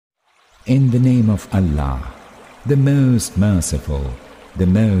In the name of Allah, the most merciful, the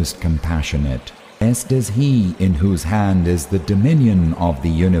most compassionate. Blessed is He in whose hand is the dominion of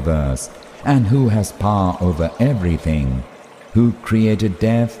the universe and who has power over everything, who created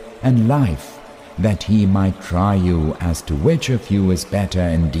death and life, that He might try you as to which of you is better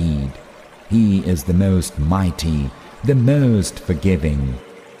indeed. He is the most mighty, the most forgiving,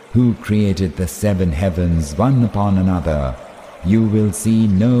 who created the 7 heavens one upon another. You will see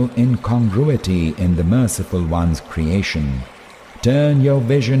no incongruity in the Merciful One's creation. Turn your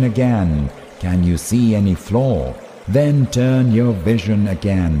vision again. Can you see any flaw? Then turn your vision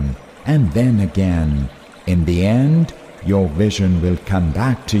again, and then again. In the end, your vision will come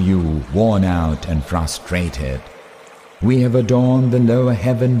back to you worn out and frustrated. We have adorned the lower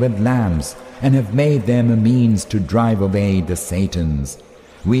heaven with lamps and have made them a means to drive away the Satans.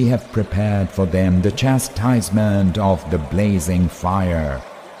 We have prepared for them the chastisement of the blazing fire.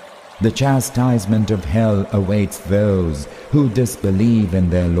 The chastisement of hell awaits those who disbelieve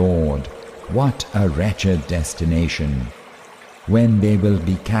in their Lord. What a wretched destination! When they will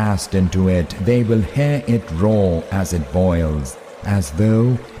be cast into it, they will hear it roar as it boils, as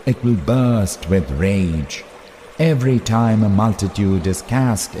though it will burst with rage. Every time a multitude is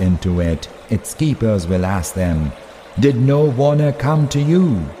cast into it, its keepers will ask them, "Did no warner come to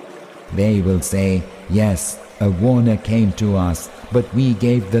you?" They will say, "Yes, a warner came to us, but we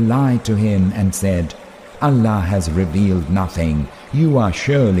gave the lie to him and said, 'Allah has revealed nothing. You are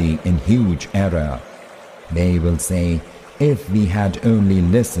surely in huge error.'" They will say, "If we had only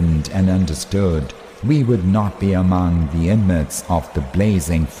listened and understood, we would not be among the inmates of the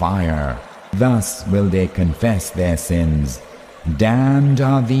blazing fire." Thus will they confess their sins. Damned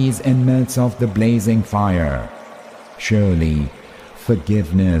are these inmates of the blazing fire. Surely,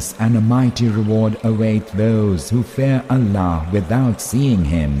 forgiveness and a mighty reward await those who fear Allah without seeing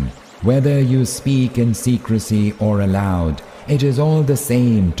Him. Whether you speak in secrecy or aloud, it is all the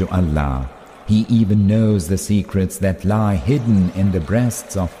same to Allah. He even knows the secrets that lie hidden in the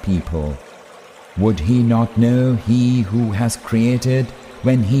breasts of people. Would He not know He who has created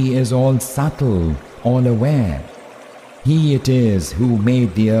when He is all subtle, all aware? He it is who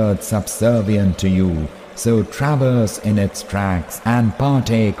made the earth subservient to you, so traverse in its tracks and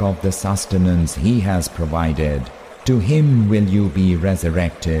partake of the sustenance He has provided. To Him will you be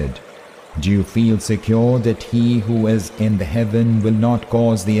resurrected. Do you feel secure that He who is in the heaven will not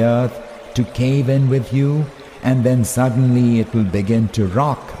cause the earth to cave in with you, and then suddenly it will begin to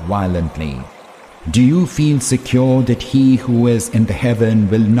rock violently? Do you feel secure that He who is in the heaven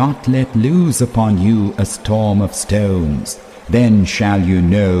will not let loose upon you a storm of stones? Then shall you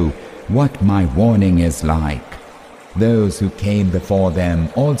know what my warning is like. Those who came before them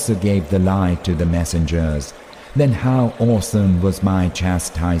also gave the lie to the messengers. Then how awesome was my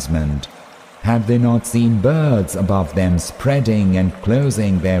chastisement! Have they not seen birds above them spreading and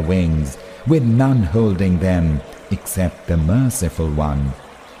closing their wings, with none holding them except the Merciful One?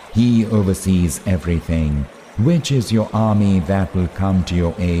 He oversees everything. Which is your army that will come to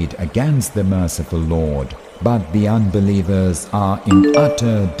your aid against the Merciful Lord? But the unbelievers are in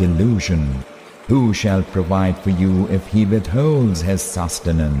utter delusion. Who shall provide for you if He withholds His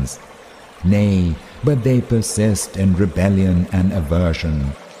sustenance? Nay, but they persist in rebellion and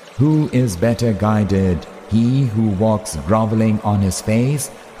aversion. Who is better guided, he who walks groveling on his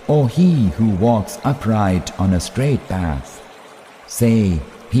face, or he who walks upright on a straight path? Say,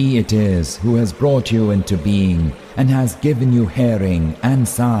 He it is who has brought you into being, and has given you hearing and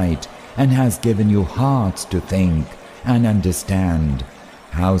sight, and has given you hearts to think and understand.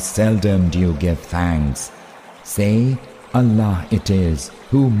 How seldom do you give thanks? Say, Allah it is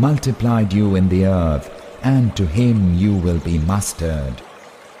who multiplied you in the earth, and to Him you will be mustered.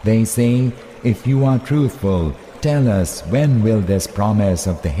 They say, if you are truthful, tell us when will this promise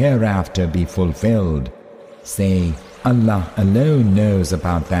of the hereafter be fulfilled? Say, Allah alone knows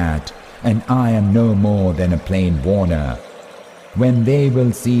about that, and I am no more than a plain warner. When they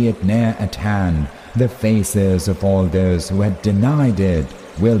will see it near at hand, the faces of all those who had denied it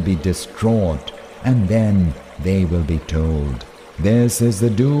will be distraught, and then they will be told, "This is the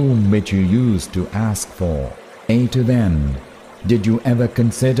doom which you used to ask for." Say to them, "Did you ever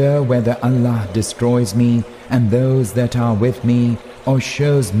consider whether Allah destroys me and those that are with me, or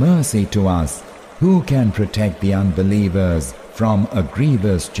shows mercy to us? Who can protect the unbelievers from a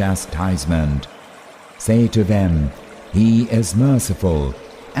grievous chastisement?" Say to them, He is merciful,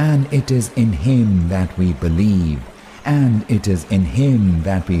 and it is in Him that we believe, and it is in Him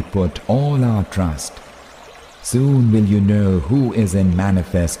that we put all our trust. Soon will you know who is in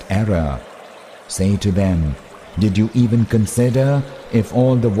manifest error. Say to them, did you even consider If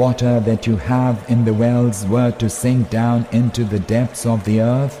all the water that you have in the wells were to sink down into the depths of the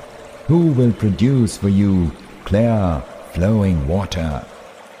earth, who will produce for you clear, flowing water?